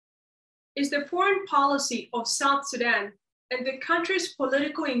Is the foreign policy of South Sudan and the country's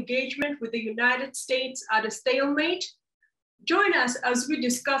political engagement with the United States at a stalemate? Join us as we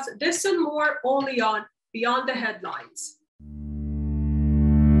discuss this and more only on Beyond the Headlines.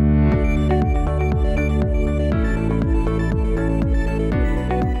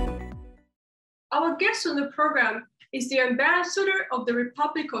 Our guest on the program is the Ambassador of the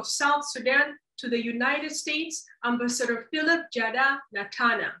Republic of South Sudan to the United States, Ambassador Phillip Jada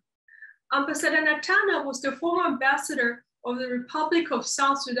Natana. Ambassador Natana was the former ambassador of the Republic of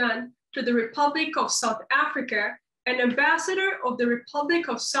South Sudan to the Republic of South Africa and ambassador of the Republic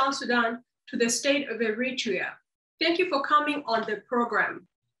of South Sudan to the state of Eritrea. Thank you for coming on the program.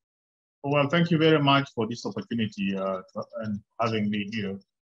 Well, thank you very much for this opportunity and having me here.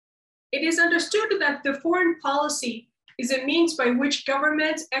 It is understood that the foreign policy is a means by which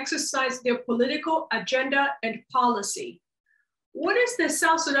governments exercise their political agenda and policy. What is the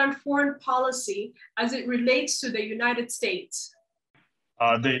South Sudan foreign policy as it relates to the United States?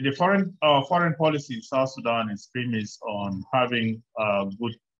 The foreign policy in South Sudan is premised on having a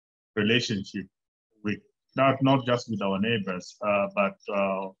good relationship with not just with our neighbors, but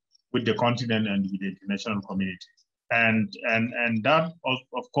with the continent and with the international community. And that,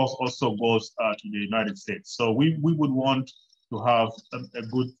 of course, also goes to the United States. So we would want to have a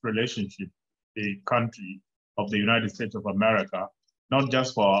good relationship with the country of the United States of America, not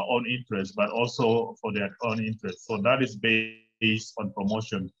just for our own interests, but also for their own interests. So that is based on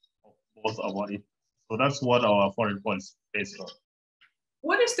promotion of both our interests. So that's what our foreign policy is based on.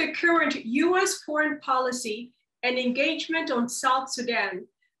 What is the current US foreign policy and engagement on South Sudan?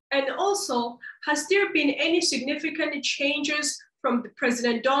 And also, has there been any significant changes from the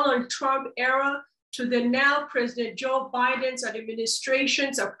President Donald Trump era to the now President Joe Biden's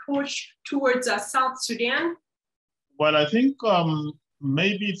administration's approach towards South Sudan? Well, I think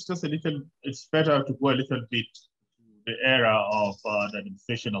maybe it's better to go a little bit to the era of the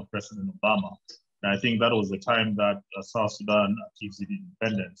administration of President Obama. And I think that was the time that South Sudan achieved its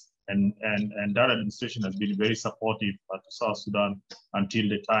independence. And that administration has been very supportive to South Sudan until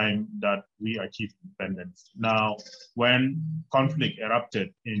the time that we achieved independence. Now, when conflict erupted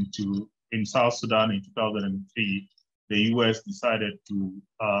in South Sudan in 2003, the US decided to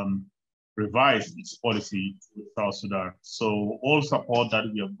revise its policy to South Sudan. So all support that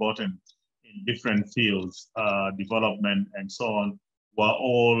we have gotten in different fields, development and so on, were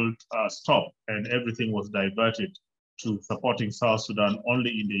all stopped, and everything was diverted to supporting South Sudan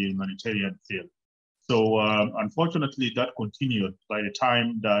only in the humanitarian field. So unfortunately, that continued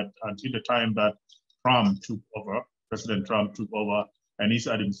until the time that President Trump took over, and his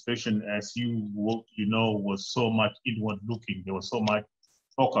administration, as you know, was so much inward looking. There was so much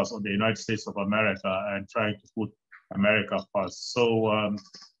focus on the United States of America and trying to put America first. So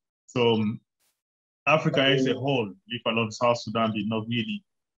Africa as a whole, leave alone South Sudan, did not really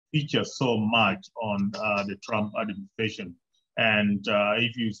feature so much on the Trump administration. And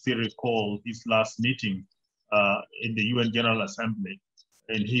if you still recall his last meeting in the UN General Assembly,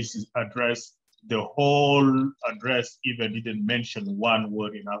 in his address, the whole address even didn't mention one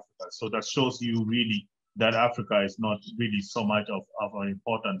word in Africa. So that shows you really that Africa is not really so much of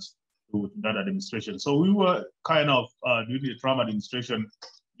importance to that administration. So we were kind of, during the Trump administration,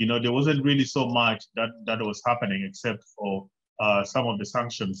 you know, there wasn't really so much that was happening except for some of the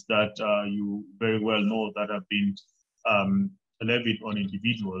sanctions that you very well know that have been levied on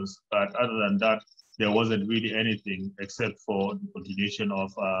individuals. But other than that, there wasn't really anything except for the continuation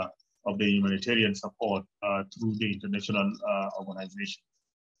of the humanitarian support through the international organization.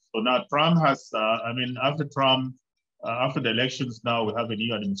 So now Trump has, after Trump, after the elections, now we have a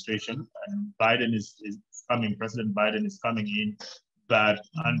new administration, and Biden is coming, President Biden is coming in. But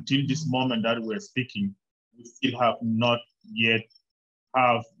until this moment that we're speaking, we still have not yet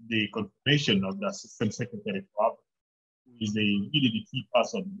have the confirmation of the Assistant Secretary for Africa, who is really the key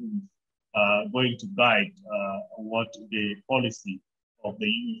person who is going to guide what the policy of the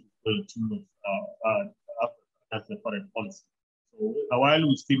EU is going to Africa. That's the foreign policy. So while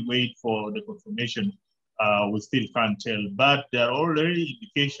we still wait for the confirmation, we still can't tell. But there are already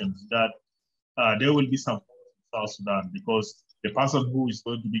indications that there will be some in South Sudan, because the person who is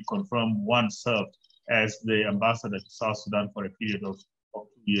going to be confirmed once served as the ambassador to South Sudan for a period of 2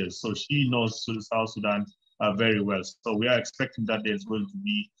 years. So she knows South Sudan very well. So we are expecting that there's going to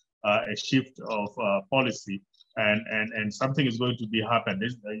be a shift of policy, and something is going to be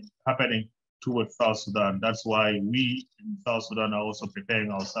happening towards South Sudan. That's why we in South Sudan are also preparing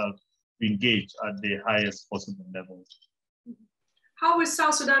ourselves to engage at the highest possible level. How is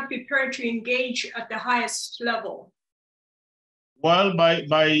South Sudan prepared to engage at the highest level? Well,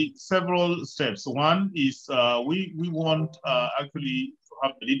 by several steps. One is we want actually to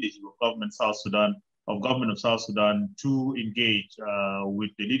have the leadership of government of South Sudan to engage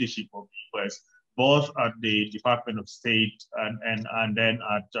with the leadership of the US, both at the Department of State and then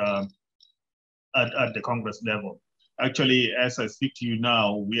at the Congress level. Actually, as I speak to you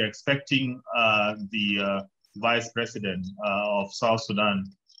now, we are expecting the Vice President of South Sudan,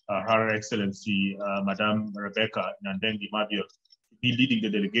 Her Excellency, Madame Rebecca Nandengi Mabio, to be leading the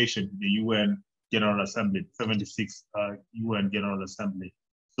delegation to the UN General Assembly, 76th UN General Assembly.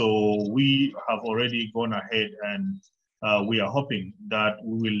 So we have already gone ahead and we are hoping that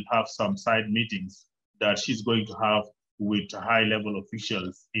we will have some side meetings that she's going to have with high-level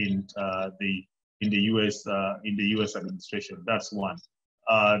officials in the U.S. administration. That's one.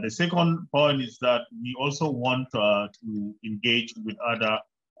 The second point is that we also want to engage with other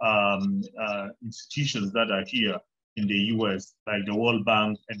institutions that are here in the U.S., like the World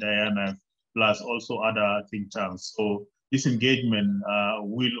Bank and the IMF, plus also other think tanks. So this engagement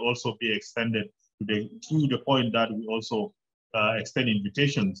will also be extended to the point that we also extend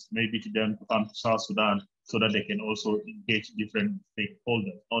invitations maybe to them to come to South Sudan so that they can also engage different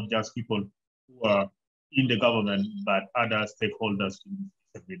stakeholders, not just people who are in the government, but other stakeholders in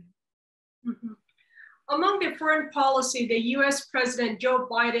the agreement. Mm-hmm. Among the foreign policy the US President Joe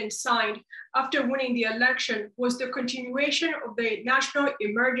Biden signed after winning the election was the continuation of the national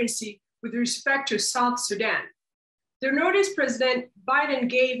emergency with respect to South Sudan. The notice President Biden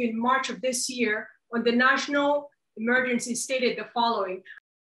gave in March of this year on the national emergency stated the following.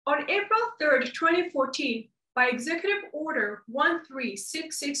 On April 3rd, 2014, by Executive Order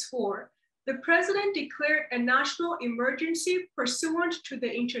 13664, the President declared a national emergency pursuant to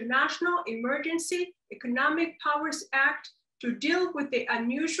the International Emergency Economic Powers Act to deal with the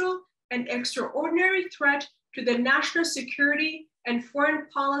unusual and extraordinary threat to the national security and foreign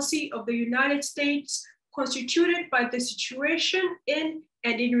policy of the United States constituted by the situation in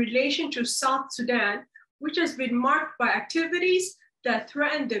and in relation to South Sudan, which has been marked by activities that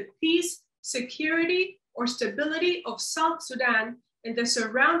threaten the peace, security, or stability of South Sudan and the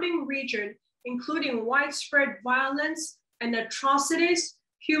surrounding region, including widespread violence and atrocities,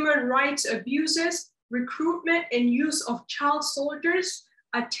 human rights abuses, recruitment and use of child soldiers,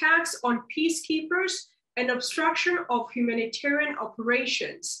 attacks on peacekeepers, and obstruction of humanitarian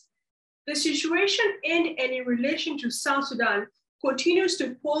operations. The situation in and in relation to South Sudan continues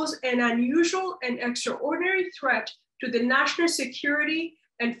to pose an unusual and extraordinary threat to the national security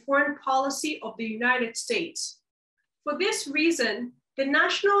and foreign policy of the United States. For this reason, the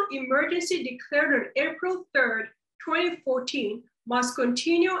national emergency declared on April 3rd, 2014 must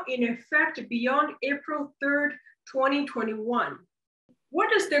continue in effect beyond April 3rd, 2021. What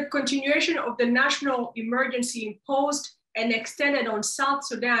does the continuation of the national emergency imposed and extended on South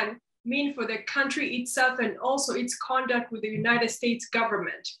Sudan mean for the country itself and also its conduct with the United States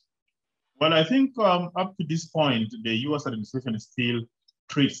government? Well, I think up to this point, the U.S. administration still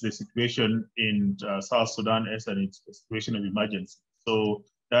treats the situation in South Sudan as a situation of emergency. So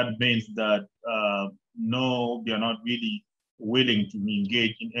that means that no, they are not really willing to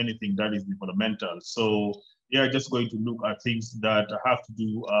engage in anything that is developmental. So they are just going to look at things that have to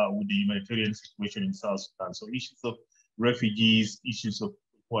do with the humanitarian situation in South Sudan. So issues of refugees, issues of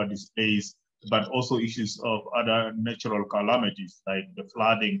who are displaced, but also issues of other natural calamities like the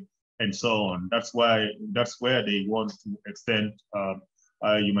flooding and so on. That's where they want to extend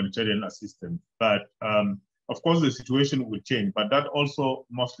humanitarian assistance. But of course, the situation will change, but that also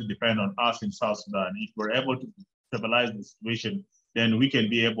mostly depends on us in South Sudan. If we're able to stabilize the situation, then we can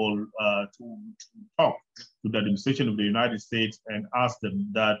be able to talk to the administration of the United States and ask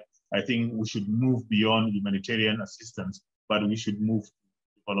them that I think we should move beyond humanitarian assistance, but we should move to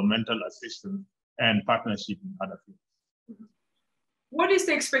developmental assistance and partnership in other fields. What is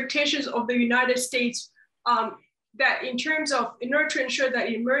the expectations of the United States that in order to ensure that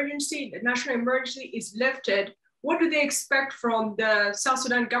the national emergency is lifted, what do they expect from the South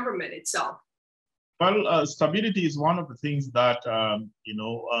Sudan government itself? Well, stability is one of the things that,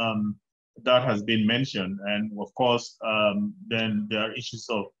 that has been mentioned. And of course, then there are issues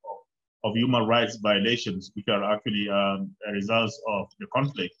of human rights violations, which are actually a result of the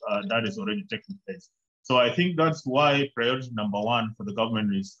conflict that is already taking place. So I think that's why priority number one for the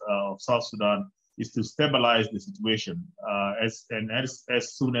government of South Sudan is to stabilize the situation. As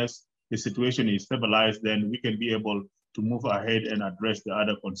soon as the situation is stabilized, then we can be able to move ahead and address the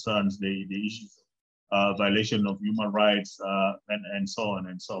other concerns, the issues of violation of human rights and so on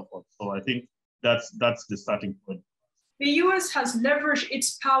and so forth. So I think that's the starting point. The US has leveraged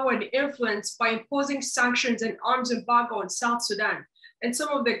its power and influence by imposing sanctions and arms embargo on South Sudan and some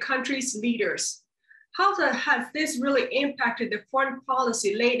of the country's leaders. How has this really impacted the foreign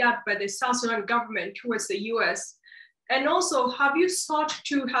policy laid out by the South Sudan government towards the US? And also, have you sought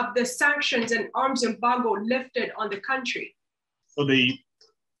to have the sanctions and arms embargo lifted on the country? So the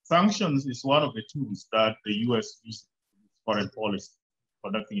sanctions is one of the tools that the US uses in foreign policy,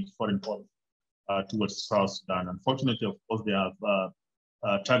 conducting its foreign policy towards South Sudan. Unfortunately, of course, they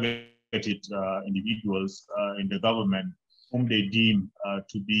have targeted individuals in the government whom they deem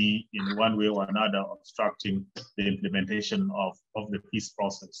to be in one way or another obstructing the implementation of the peace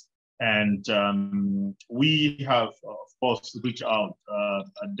process. And we have, of course, reached out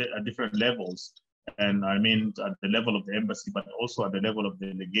at different levels. And I mean, at the level of the embassy, but also at the level of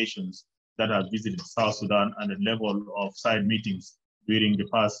the delegations that have visited South Sudan and the level of side meetings during the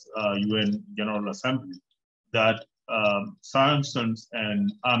past UN General Assembly, that sanctions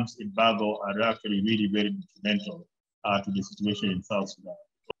and arms embargo are actually really very detrimental to the situation in South Sudan.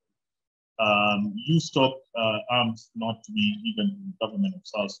 You stop arms not to be even in the government of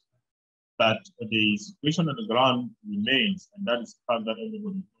South Sudan, but the situation on the ground remains, and that is the fact that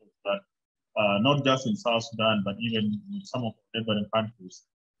everybody knows that not just in South Sudan, but even in some of the neighboring countries,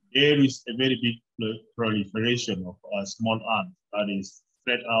 there is a very big proliferation of small arms that is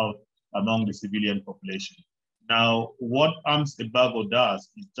spread out among the civilian population. Now, what arms embargo does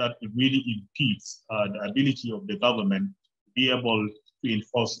is that it really impedes the ability of the government to be able to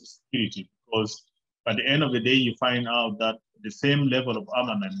enforce security, because at the end of the day, you find out that the same level of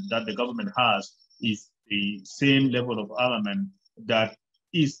armament that the government has is the same level of armament that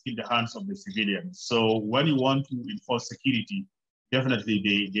is in the hands of the civilians. So when you want to enforce security,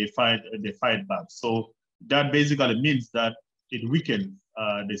 definitely they fight back. So that basically means that it weakens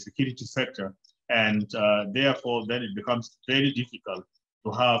the security sector, and therefore then it becomes very difficult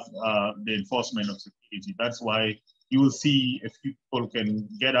to have the enforcement of security. That's why you will see a few people can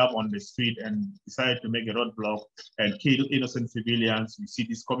get up on the street and decide to make a roadblock and kill innocent civilians. You see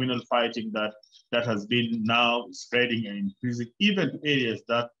this communal fighting that has been now spreading and increasing, even to areas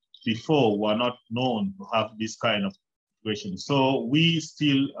that before were not known to have this kind of situation. So we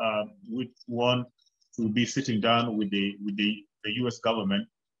still would want to be sitting down with the US government,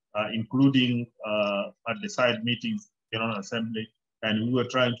 including at the side meetings, General Assembly, and we were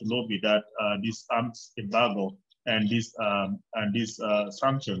trying to lobby that this arms embargo and these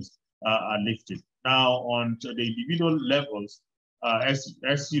sanctions are lifted. Now, on to the individual levels,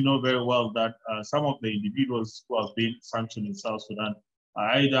 as you know very well, that some of the individuals who have been sanctioned in South Sudan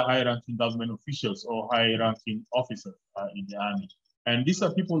are either high-ranking government officials or high-ranking officers in the army. And these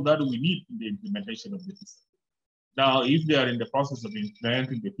are people that we need in the implementation of the peace agreement. Now, if they are in the process of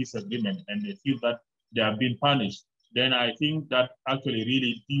implementing the peace agreement and they feel that they have been punished, then I think that actually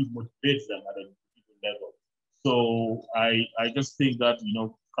really demotivates them at an individual level. So I just think that, you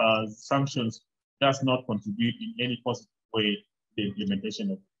know, sanctions does not contribute in any positive way to the implementation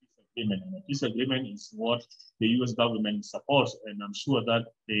of the peace agreement. And the peace agreement is what the US government supports, and I'm sure that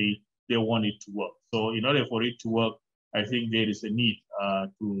they want it to work. So in order for it to work, I think there is a need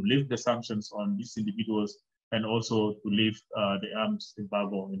to lift the sanctions on these individuals and also to lift the arms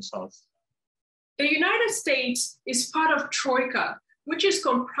embargo in South. The United States is part of Troika, which is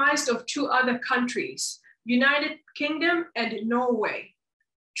comprised of two other countries, United Kingdom and Norway.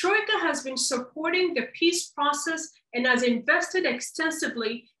 Troika has been supporting the peace process and has invested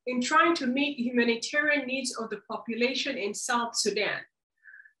extensively in trying to meet humanitarian needs of the population in South Sudan.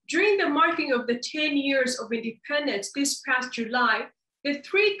 During the marking of the 10 years of independence this past July, the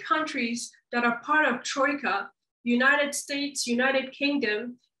three countries that are part of Troika, United States, United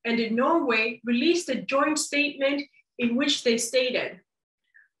Kingdom, and Norway, released a joint statement in which they stated,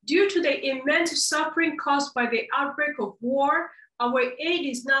 "Due to the immense suffering caused by the outbreak of war, our aid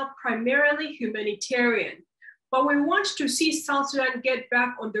is now primarily humanitarian, but we want to see South Sudan get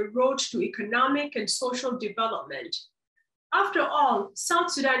back on the road to economic and social development. After all,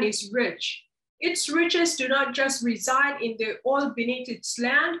 South Sudan is rich. Its riches do not just reside in the oil beneath its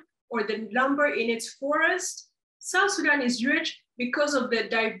land or the lumber in its forest. South Sudan is rich because of the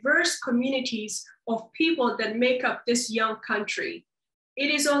diverse communities of people that make up this young country. It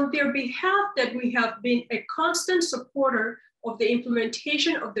is on their behalf that we have been a constant supporter of the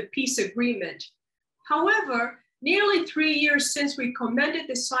implementation of the peace agreement. However, nearly 3 years since we commended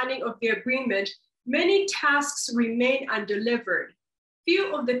the signing of the agreement, many tasks remain undelivered.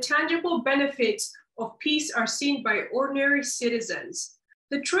 Few of the tangible benefits of peace are seen by ordinary citizens.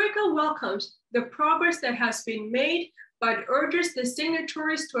 The Troika welcomes the progress that has been made, but urges the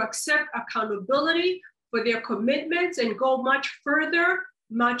signatories to accept accountability for their commitments and go much further,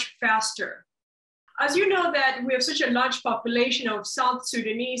 much faster. As you know that we have such a large population of South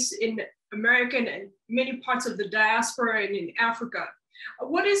Sudanese in America and many parts of the diaspora and in Africa.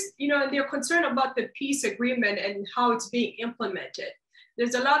 What is, they're concerned about the peace agreement and how it's being implemented.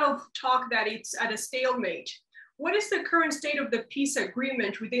 There's a lot of talk that it's at a stalemate. What is the current state of the peace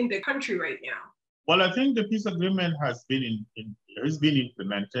agreement within the country right now? Well, I think the peace agreement has been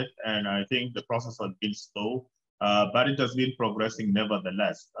implemented, and I think the process has been slow, but it has been progressing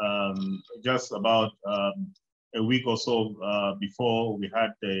nevertheless. Just about a week or so before we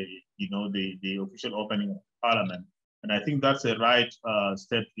had the official opening of Parliament, and I think that's a right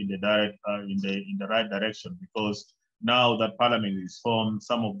step in the right direction, because now that Parliament is formed,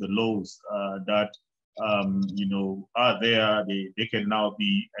 some of the laws that are there, they can now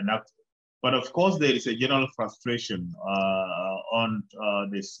be enacted. But of course, there is a general frustration on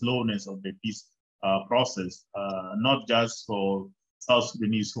the slowness of the peace process, not just for South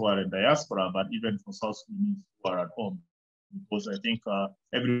Sudanese who are in diaspora, but even for South Sudanese who are at home. Because I think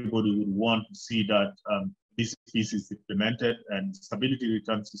everybody would want to see that this peace is implemented and stability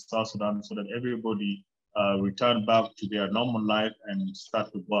returns to South Sudan, so that everybody return back to their normal life and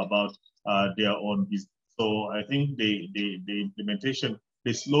start to go about their own business. So I think the implementation,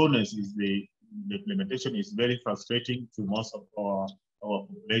 the slowness is the implementation is very frustrating to most of our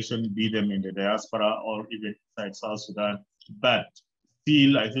population, be them in the diaspora or even inside South Sudan. But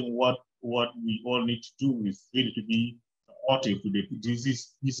still, I think what we all need to do is really to be supportive to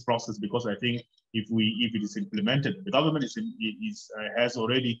this process, because I think if it is implemented, the government has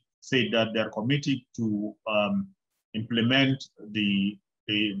already said that they're committed to implement the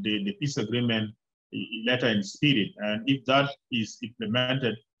peace agreement letter and spirit. And if that is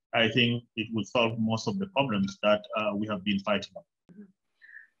implemented, I think it will solve most of the problems that we have been fighting.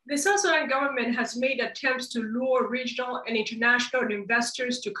 The South Sudan government has made attempts to lure regional and international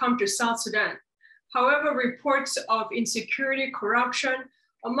investors to come to South Sudan. However, reports of insecurity, corruption,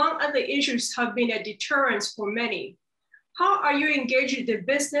 among other issues, have been a deterrence for many. How are you engaged with the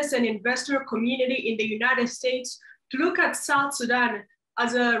business and investor community in the United States to look at South Sudan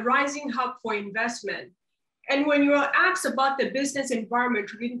as a rising hub for investment? And when you are asked about the business environment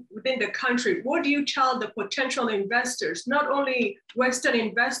within the country, what do you tell the potential investors, not only Western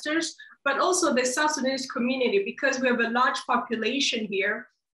investors, but also the South Sudanese community, because we have a large population here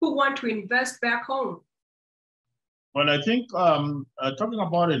who want to invest back home? Well, I think talking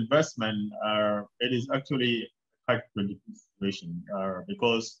about investment, it is actually a catch-22 situation,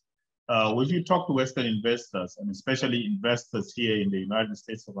 because when you talk to Western investors, and especially investors here in the United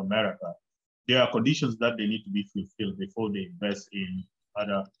States of America, there are conditions that they need to be fulfilled before they invest in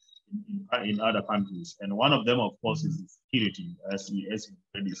other countries. And one of them, of course, is security, as you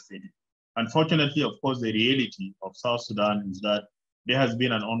already stated. Unfortunately, of course, the reality of South Sudan is that there has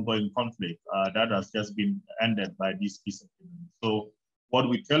been an ongoing conflict that has just been ended by this peace agreement. So what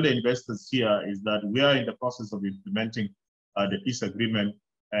we tell the investors here is that we are in the process of implementing the peace agreement,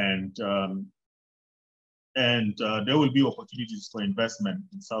 and there will be opportunities for investment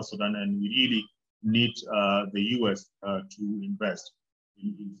in South Sudan, and we really need the US to invest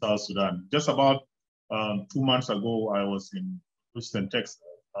in South Sudan. Just about 2 months ago, I was in Houston, Texas,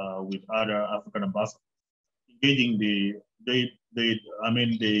 with other African ambassadors, engaging the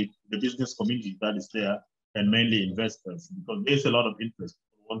business community that is there, and mainly investors, because there's a lot of interest.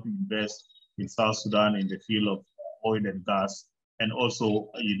 People want to invest in South Sudan in the field of oil and gas, and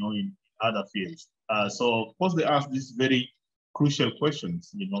also in other fields. So of course they ask these very crucial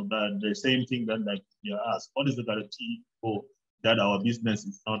questions, that the same thing that you ask: what is the guarantee for that our business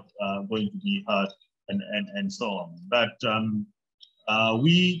is not going to be hurt, and so on. But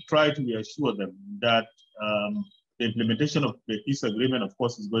we try to reassure them that the implementation of the peace agreement, of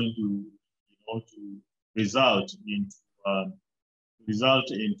course, is going to result into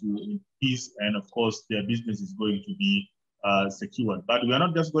peace, and of course their business is going to be secured. But we are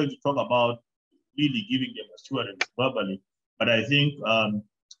not just going to talk about really giving them assurance verbally, but I think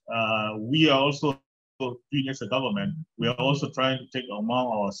we are also doing, as a government, we are also trying to take among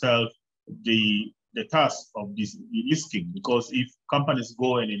ourselves the task of this de-risking, because if companies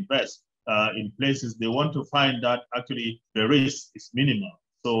go and invest in places, they want to find that actually the risk is minimal.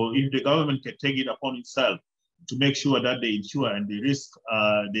 So if the government can take it upon itself to make sure that they insure and they risk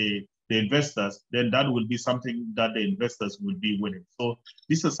the investors, then that will be something that the investors will be willing. So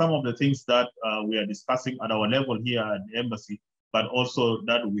these are some of the things that we are discussing at our level here at the embassy, but also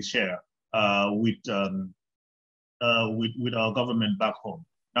that we share with our government back home.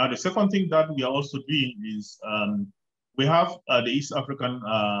 Now, the second thing that we are also doing is we have the East African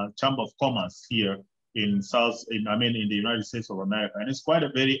Chamber of Commerce here in the United States of America. And it's quite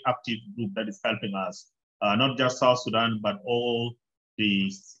a very active group that is helping us, not just South Sudan, but all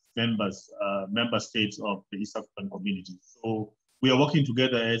the member states of the East African community. So we are working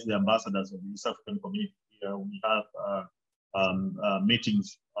together as the ambassadors of the East African community. We have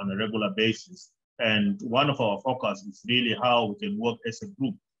meetings on a regular basis. And one of our focus is really how we can work as a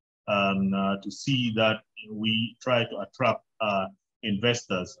group to see that we try to attract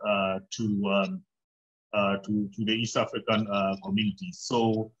investors to the East African community.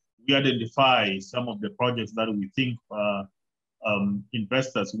 So we identify some of the projects that we think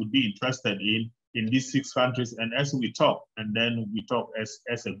investors would be interested in these 6 countries. And as we talk, and then we talk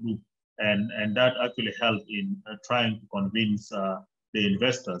as a group, and that actually helped in trying to convince the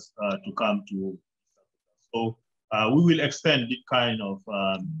investors to come to. So we will extend this kind of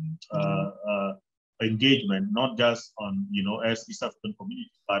engagement, not just on, as East African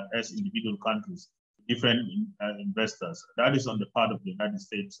community, but as individual countries, different investors. That is on the part of the United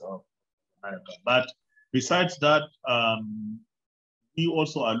States of America. But besides that, we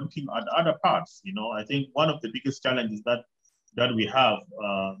also are looking at other parts. I think one of the biggest challenges that we have,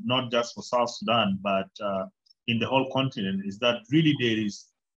 not just for South Sudan, but in the whole continent, is that really there is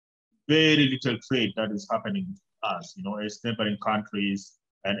very little trade that is happening to us, as neighboring countries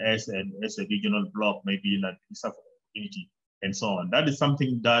and as a regional bloc, maybe like the East African community and so on. That is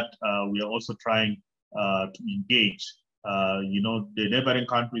something that we are also trying to engage, the neighboring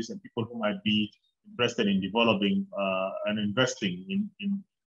countries and people who might be interested in developing and investing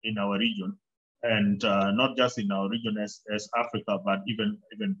in our region, and not just in our region as Africa, but even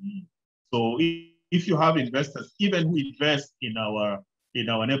beyond. So if you have investors, even who invest in our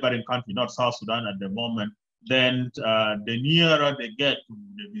neighboring country, not South Sudan at the moment, then the nearer they get to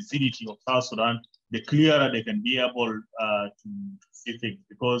the vicinity of South Sudan, the clearer they can be able to see things.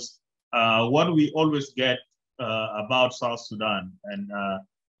 Because what we always get about South Sudan, and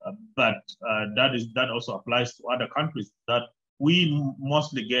but that also applies to other countries, that we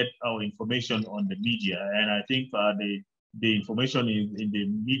mostly get our information on the media, and I think the information in the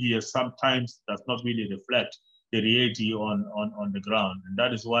media sometimes does not really reflect the reality on the ground. And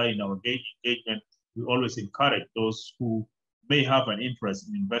that is why in our engagement, we always encourage those who may have an interest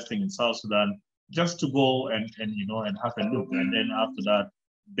in investing in South Sudan just to go and have a look, and then after that,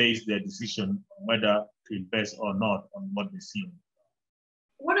 base their decision on whether to invest or not on what they see.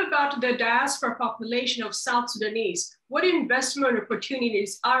 What about the diaspora population of South Sudanese? What investment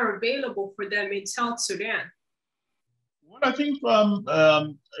opportunities are available for them in South Sudan? Well, I think,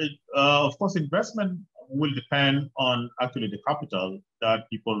 of course, investment will depend on actually the capital that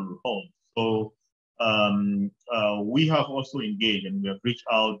people hold. So we have also engaged, and we have reached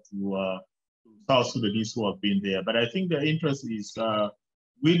out to South Sudanese who have been there. But I think the interest is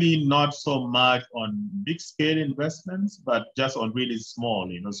really not so much on big scale investments, but just on really small,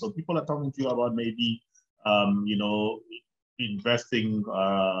 So people are talking to you about maybe, investing,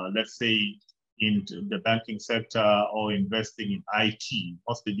 let's say, into the banking sector or investing in IT.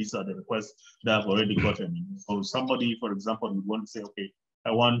 Mostly these are the requests that I've already gotten. So somebody, for example, would want to say, okay,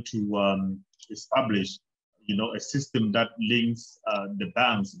 I want to establish, a system that links the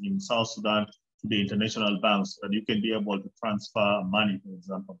banks in South Sudan to the international banks, so that you can be able to transfer money, for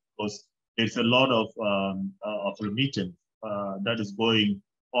example, because there's a lot of remittance that is going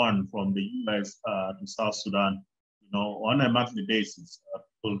on from the US to South Sudan, on a monthly basis.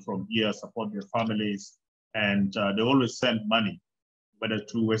 People from here support their families, and they always send money, whether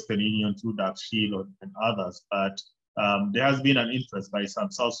through Western Union, through Dark Shield, and others. But there has been an interest by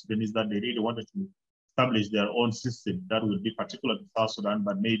some South Sudanese that they really wanted to establish their own system that would be particular to South Sudan,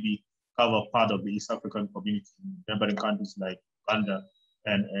 but maybe cover part of the East African community, neighboring countries like Uganda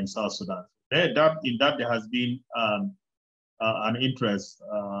and South Sudan. In that there has been an interest.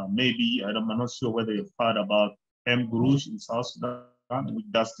 Maybe, I'm not sure whether you've heard about Gurush in South Sudan, which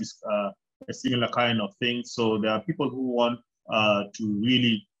does this a similar kind of thing. So there are people who want to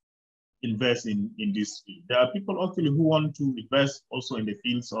really invest in this field. There are people actually who want to invest also in the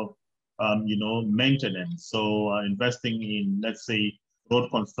fields of maintenance. So investing in, let's say, road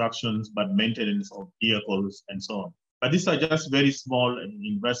constructions, but maintenance of vehicles and so on. But these are just very small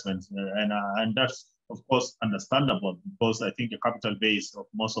investments, and that's of course understandable, because I think the capital base of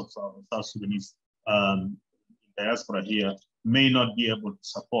most of South Sudanese diaspora here may not be able to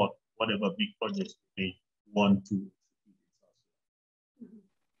support whatever big projects they want to.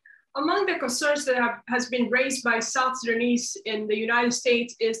 Among the concerns that has been raised by South Sudanese in the United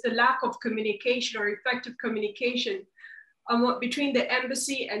States is the lack of communication or effective communication between the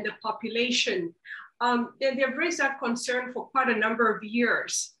embassy and the population. They've raised that concern for quite a number of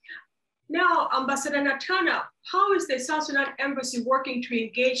years. Now, Ambassador Natana, how is the South Sudan Embassy working to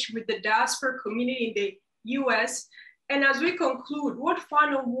engage with the diaspora community in the US? And as we conclude, what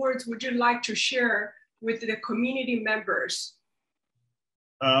final words would you like to share with the community members?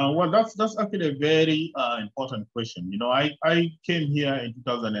 Well, that's actually a very important question. You know, I came here in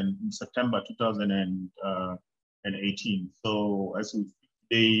September 2018. So as we speak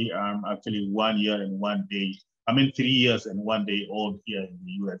today, I'm actually 1 year and 1 day. 3 years and 1 day old here in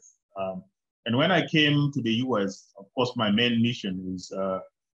the US. And when I came to the US, of course, my main mission is to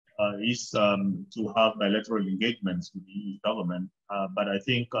have bilateral engagements with the EU government. But I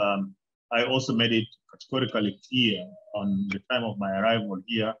think I also made it categorically clear on the time of my arrival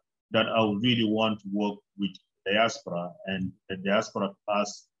here that I would really want to work with diaspora, and the diaspora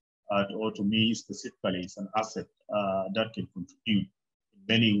class, or to me specifically, is an asset that can contribute in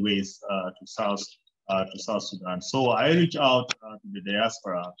many ways to South Sudan. So I reach out to the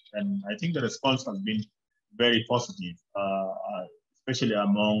diaspora, and I think the response has been very positive, especially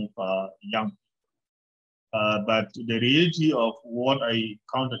among young people. But the reality of what I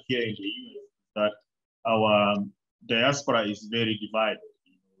encountered here in the US is that our diaspora is very divided.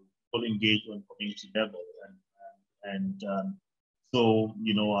 People engage on community level, so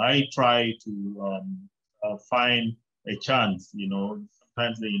I try to find a chance.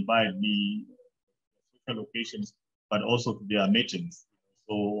 Sometimes they invite me to social locations, but also to their meetings.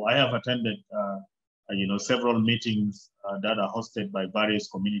 So I have attended several meetings that are hosted by various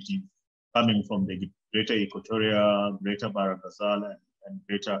communities coming from the Greater Equatoria, Greater Baragazal, and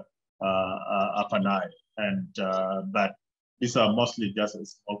Greater Upper Nile. But these are mostly just a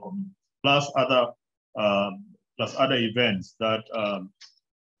small community, plus other events that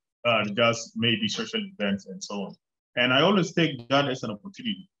just maybe social events and so on. And I always take that as an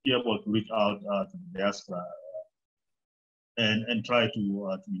opportunity to be able to reach out to the diaspora and try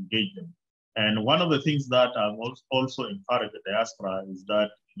to engage them. And one of the things that I've also encouraged the diaspora is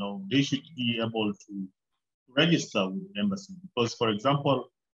that they should be able to register with the embassy, because, for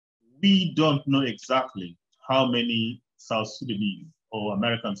example, we don't know exactly how many South Sudanese or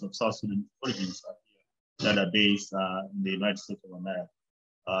Americans of South Sudan origins are here that are based in the United States of America.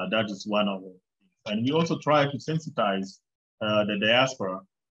 That is one of the things. And we also try to sensitize the diaspora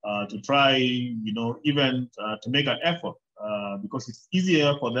to try, even to make an effort, because it's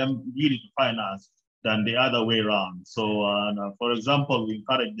easier for them really to finance than the other way around. So, for example, we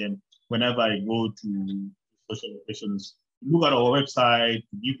encourage them whenever I go to social locations, look at our website,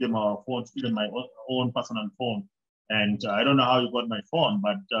 give them our phones, even my own personal phone. And I don't know how you got my phone,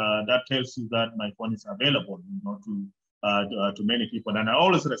 but that tells you that my phone is available, to many people. And I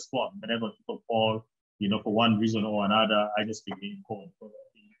always respond whenever people call, for one reason or another. I just give them a call. So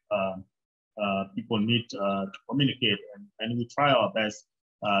people need to communicate, and we try our best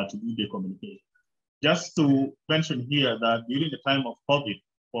to do the communication. Just to mention here that during the time of COVID,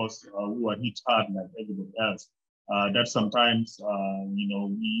 of course, we were hit hard like everybody else. That sometimes,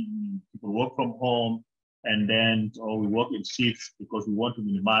 people work from home, and then we work in shifts because we want to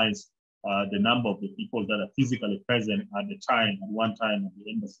minimize the number of the people that are physically present at one time at the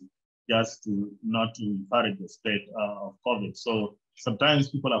embassy, just to not to encourage the spread of COVID. So sometimes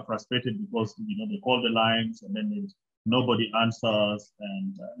people are frustrated because they call the lines and then nobody answers,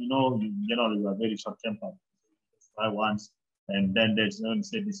 and generally we are very short-tempered. Try once, and then they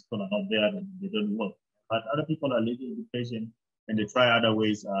say these people are not there, and they don't work. But other people are a little bit patient, and they try other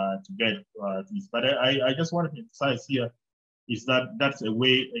ways to get this. But I just want to emphasize here is that that's a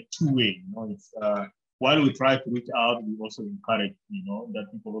two-way. It's while we try to reach out, we also encourage that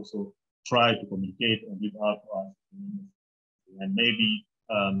people also try to communicate and reach out to us. And maybe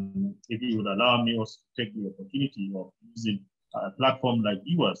if you would allow me also to take the opportunity of using a platform like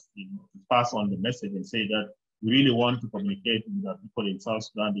yours, to pass on the message and say that we really want to communicate with the people in South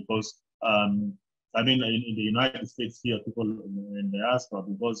Sudan, because in the United States here, people in the diaspora,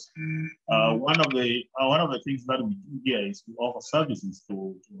 because one of the things that we do here is to offer services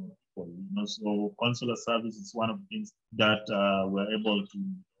to people. So consular service is one of the things that we're able to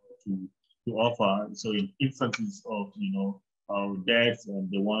offer. So in instances of deaths, and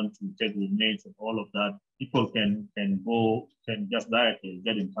they want to take remains and all of that, people can just directly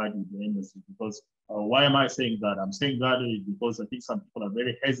get in touch with the embassy. Because why am I saying that? I'm saying that because I think some people are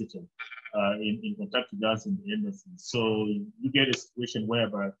very hesitant in contacting us in the embassy. So you get a situation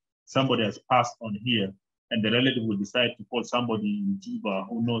whereby somebody has passed on here, and the relative will decide to call somebody in Juba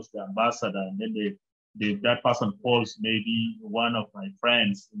who knows the ambassador, and then that person calls maybe one of my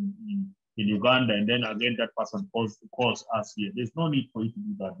friends in Uganda, and then again that person calls us here. There's no need for you to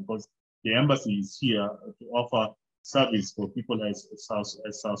do that, because the embassy is here to offer service for people as South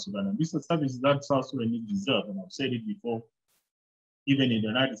Sudan. And this is a service that South Sudanese deserve. And I've said it before, even in the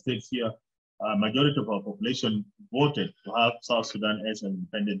United States here, majority of our population voted to have South Sudan as an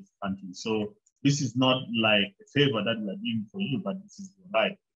independent country. So this is not like a favor that we are doing for you, but this is your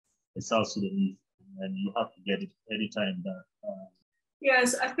right as South Sudanese, and you have to get it anytime that.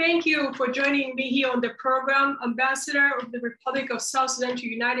 Yes, I thank you for joining me here on the program, Ambassador of the Republic of South Sudan to the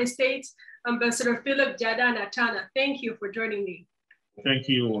United States, Ambassador Phillip Jada Natana. Thank you for joining me. Thank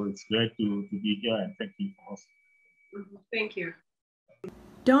you. It's great to be here, and thank you for hosting. Thank you.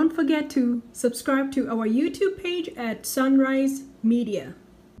 Don't forget to subscribe to our YouTube page at Sunrise Media.